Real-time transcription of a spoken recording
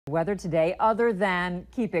Weather today other than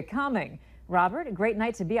keep it coming. Robert, a great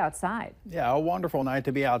night to be outside. Yeah, a wonderful night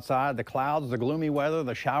to be outside. The clouds, the gloomy weather,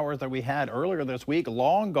 the showers that we had earlier this week,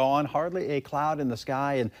 long gone. Hardly a cloud in the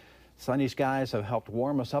sky, and sunny skies have helped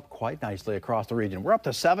warm us up quite nicely across the region. We're up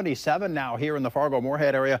to 77 now here in the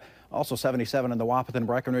Fargo-Moorhead area. Also 77 in the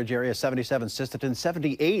Wahpeton-Breckenridge area, 77 Sisterton,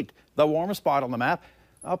 78 the warmest spot on the map.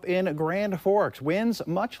 Up in Grand Forks, winds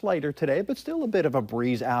much lighter today, but still a bit of a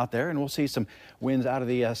breeze out there, and we'll see some winds out of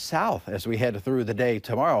the south as we head through the day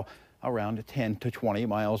tomorrow, around 10 to 20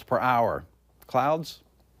 miles per hour. Clouds,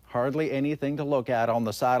 hardly anything to look at on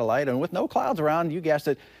the satellite, and with no clouds around, you guessed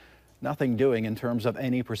it, nothing doing in terms of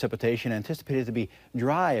any precipitation. Anticipated to be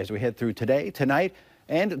dry as we head through today, tonight,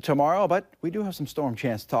 and tomorrow, but we do have some storm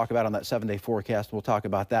chance to talk about on that 7-day forecast. We'll talk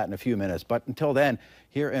about that in a few minutes. But until then,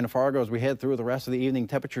 here in Fargo, as we head through the rest of the evening,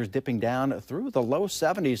 temperatures dipping down through the low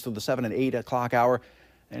 70s through the 7 and 8 o'clock hour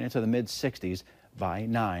and into the mid 60s by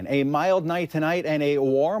 9. A mild night tonight and a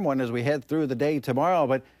warm one as we head through the day tomorrow.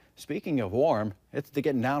 But speaking of warm, it's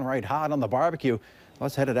getting downright hot on the barbecue.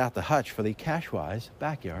 Let's head it out the hutch for the Cashwise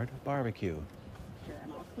Backyard BBQ.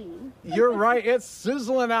 You're right. It's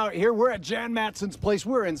sizzling out here. We're at Jan Matson's place.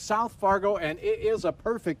 We're in South Fargo, and it is a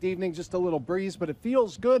perfect evening. Just a little breeze, but it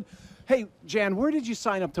feels good. Hey, Jan, where did you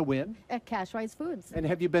sign up to win? At Cashwise Foods. And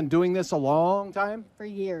have you been doing this a long time? For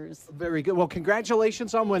years. Very good. Well,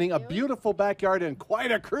 congratulations on winning. A beautiful backyard and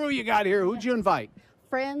quite a crew you got here. Who'd you invite?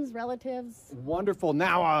 Friends, relatives. Wonderful.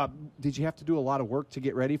 Now, did you have to do a lot of work to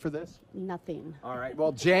get ready for this? Nothing. All right.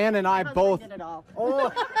 Well, Jan and I both. Did it all.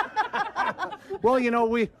 Oh. Well, you know,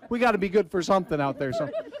 we got to be good for something out there. So,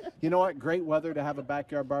 you know what? Great weather to have a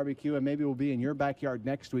backyard barbecue, and maybe we'll be in your backyard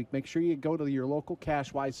next week. Make sure you go to your local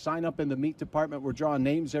Cashwise. Sign up in the meat department. We're drawing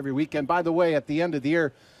names every week. And by the way, at the end of the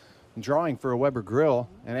year, I'm drawing for a Weber grill,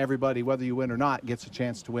 and everybody, whether you win or not, gets a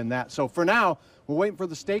chance to win that. So for now, we're waiting for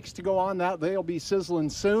the steaks to go on. They'll be sizzling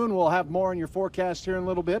soon. We'll have more on your forecast here in a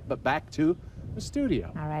little bit, but back to the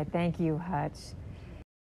studio. All right, thank you, Hutch.